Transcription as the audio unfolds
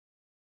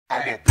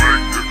I'm a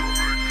bang nigga,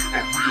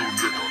 a real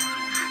nigga,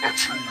 a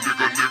true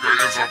nigga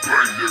is a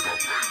bang nigga.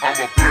 I'm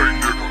a bang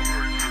nigga,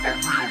 a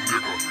real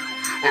nigga,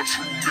 a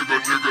true nigga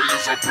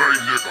is a bang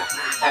nigga.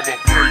 I'm a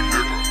bang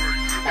nigga,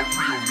 a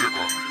real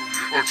nigga,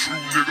 a true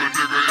nigga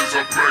is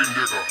a bang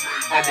nigga.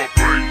 I'm a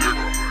bang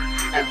nigga,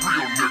 a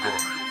real nigga,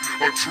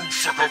 a true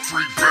sucker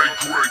free bang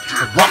great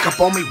nigga. Walk up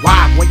on me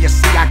wide when you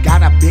see I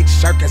got a big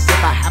shirt, cause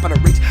if I happen to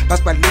reach,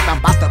 best believe I'm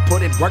about to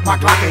put in work. My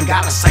Glock ain't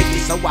got a safety,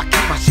 so I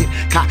keep my shit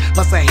cocked.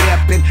 Plus a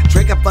hairpin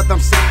trigger for them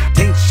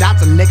 16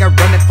 shots. A nigga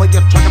running for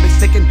your truck, I be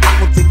sticking hot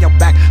ones in your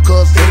back.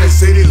 Cause in the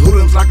city,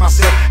 hoodlums like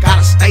myself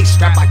gotta stay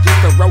strapped. I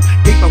used to roll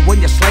deeper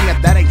when you're slinging,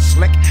 that ain't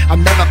slick.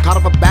 I'm never caught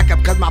up a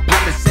backup, cause my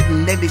pocket's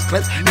sitting in these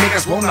clips.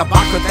 Niggas want a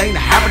box, but they ain't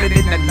having it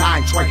in the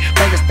 9 tray.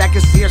 Fingers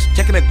stacking sears,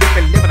 checking a dip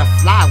and living a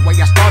flyway.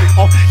 I started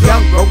off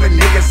young, rolling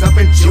niggas up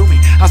in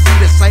juvie. I see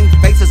the same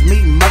faces,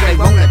 me mother, they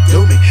wanna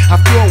do me. I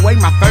threw away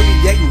my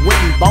 38 and went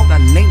and bought a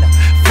Nina.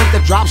 Flipped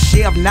the drop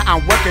shift, now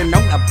I'm working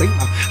on a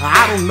Beamer.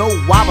 I don't know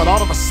why, but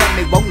all of a sudden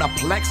they wanna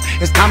flex.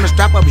 It's time to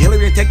strap up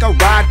Hillary and take a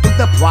ride through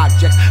the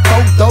projects.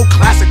 Photo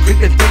classic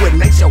creeping through it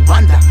makes you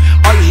wonder.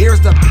 All you hear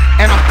is the,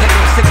 and I'm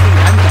taking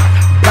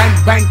 1600. Bang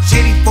bang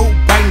chitty fool,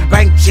 bang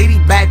bang chitty.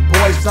 Bad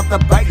boys up the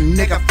bank,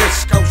 nigga,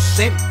 Frisco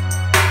City.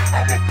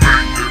 I'm a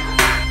bang nigga,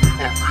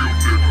 a real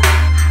nigga,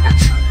 a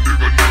true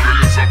nigga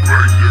is a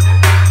bang nigga.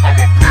 I'm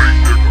a bang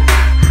nigga,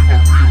 a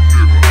real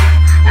nigga,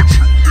 a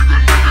true nigga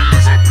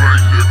is a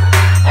bang nigga.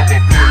 I'm a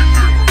bang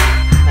nigga,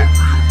 a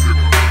real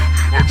nigga,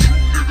 a true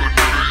nigga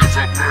is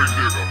a bang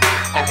nigga.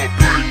 I'm a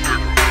bang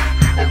nigga,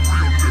 a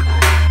real nigga,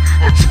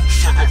 a true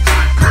sucker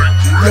free bang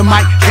great. You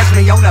might catch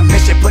me on a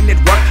mission, putting it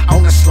work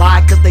on the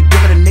slide, cause they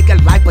give it a nigga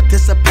life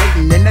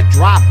participating in the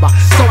drive-by.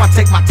 So I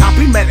take my time,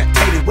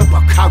 premeditated with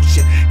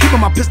precaution, keeping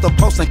my pistol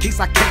close in case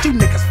I catch you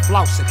niggas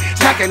flossing.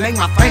 Jacking ain't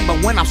my thing,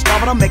 but when I'm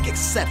starving, I make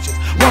exceptions.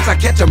 Once I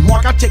catch a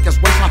mark, I check his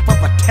waistline for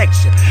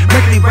protection.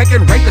 Rickety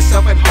rankin', rape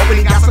himself and hoping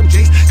he got some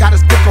G's. Got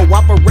his good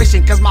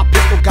cooperation, cause my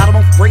pistol got him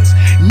on freeze.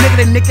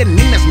 Nigga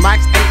Nina's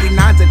Max,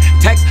 89s and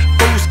text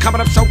fools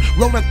coming up, so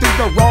rolling through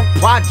the wrong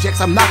projects.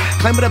 I'm not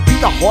claiming to be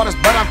the hardest,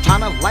 but I'm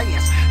trying to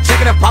last.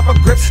 Checking the proper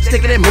grip,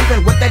 sticking and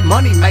moving with that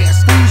money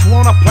mask. Fools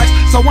wanna flex,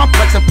 so I'm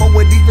flexing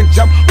forward, even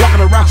jump.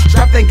 Walking around,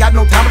 strapped, ain't got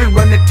no time to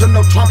run into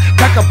no trunk.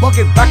 Back a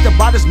bucket, back to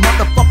buy this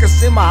motherfucker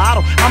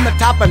semi-auto. I'm the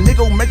type of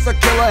nigga who makes a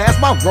killer as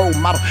my role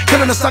model.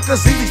 Killing the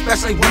suckers easy,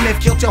 especially when they've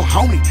killed your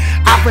homie.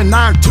 I've been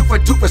 9 2 for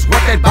 2 is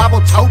what that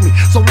Bible told me.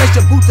 So lace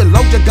your boots and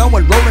load your gun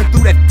when rolling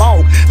through that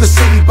fog. The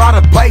city by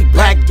the bay,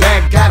 black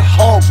gag got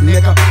hogs,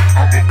 nigga.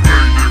 I'm a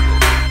bang nigga,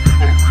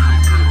 a real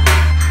nigga,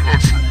 a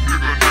true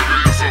nigga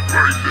is a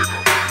bang nigga.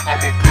 I'm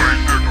a bang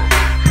nigga,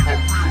 a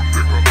real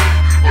nigga,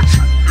 a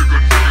true nigga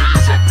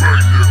is a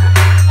bang nigga.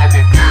 I'm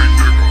a bang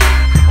nigga,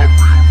 a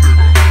real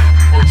nigga,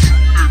 a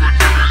true nigga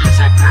is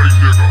a bang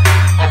nigga.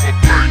 I'm a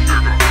bang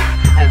nigga,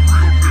 a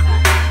real nigga,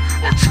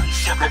 a true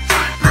sucker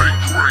free bang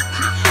great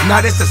nigga. Now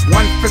this is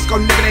one Frisco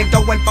nigga, ain't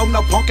going for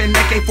no punk and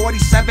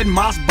AK-47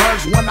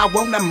 Mossbergs when I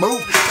wanna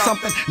move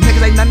something.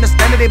 Niggas ain't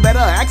understanding, they better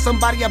ask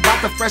somebody about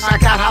the fresh. I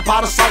got high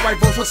powder assault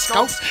rifles with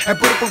scopes and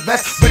bulletproof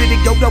vests, ready to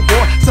go to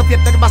war. So if you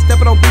think about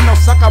stepping, don't be no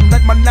sucker. I'm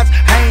letting my nuts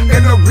hang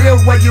in the real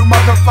way, you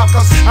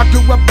motherfuckers. I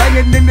grew up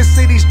banging in the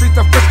city streets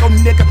of Frisco,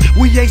 nigga.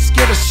 We ain't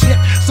scared of shit,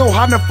 so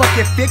how the fuck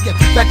you figure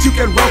that you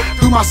can roll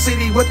through my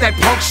city with that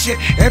punk shit?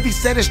 Every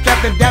set is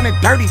strapped and down and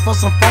dirty for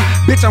some fun.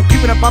 Bitch, I'm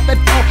keeping up off that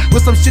phone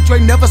with some shit you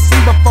ain't never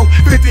seen before.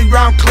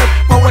 50-round clip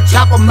for a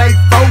chopper made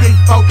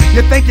 44.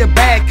 You think you're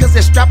bad cause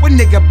it's strapped with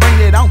nigga, bring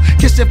it on.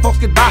 Kiss your folks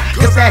goodbye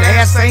cause that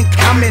ass ain't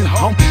coming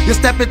home. You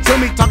step into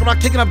me talking about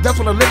kicking up dust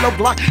with a little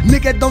block.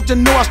 Nigga, don't you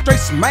know I straight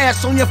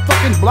smash on your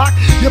fucking block?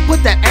 You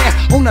put that ass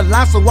on the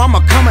line, so I'ma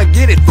come and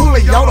get it.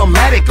 Fully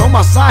automatic on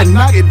my side,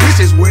 knock it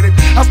bitches with it.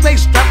 I stay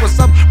strapped with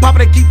something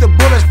poppin' to keep the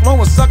bullets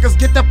flowing. Suckers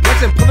get the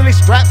flex and pulling their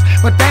straps,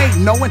 but they ain't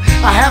knowing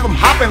I have them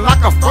hopping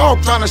like a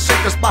frog trying to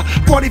shake the spot.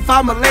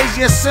 45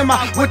 Malaysia semi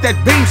with that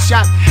beam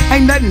shot.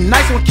 Ain't nothing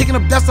nice when kicking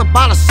up dust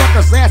about a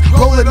sucker's ass.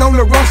 Rolling on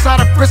the wrong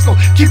side of Frisco,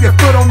 keep your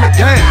foot on the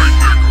gas.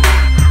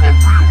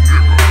 A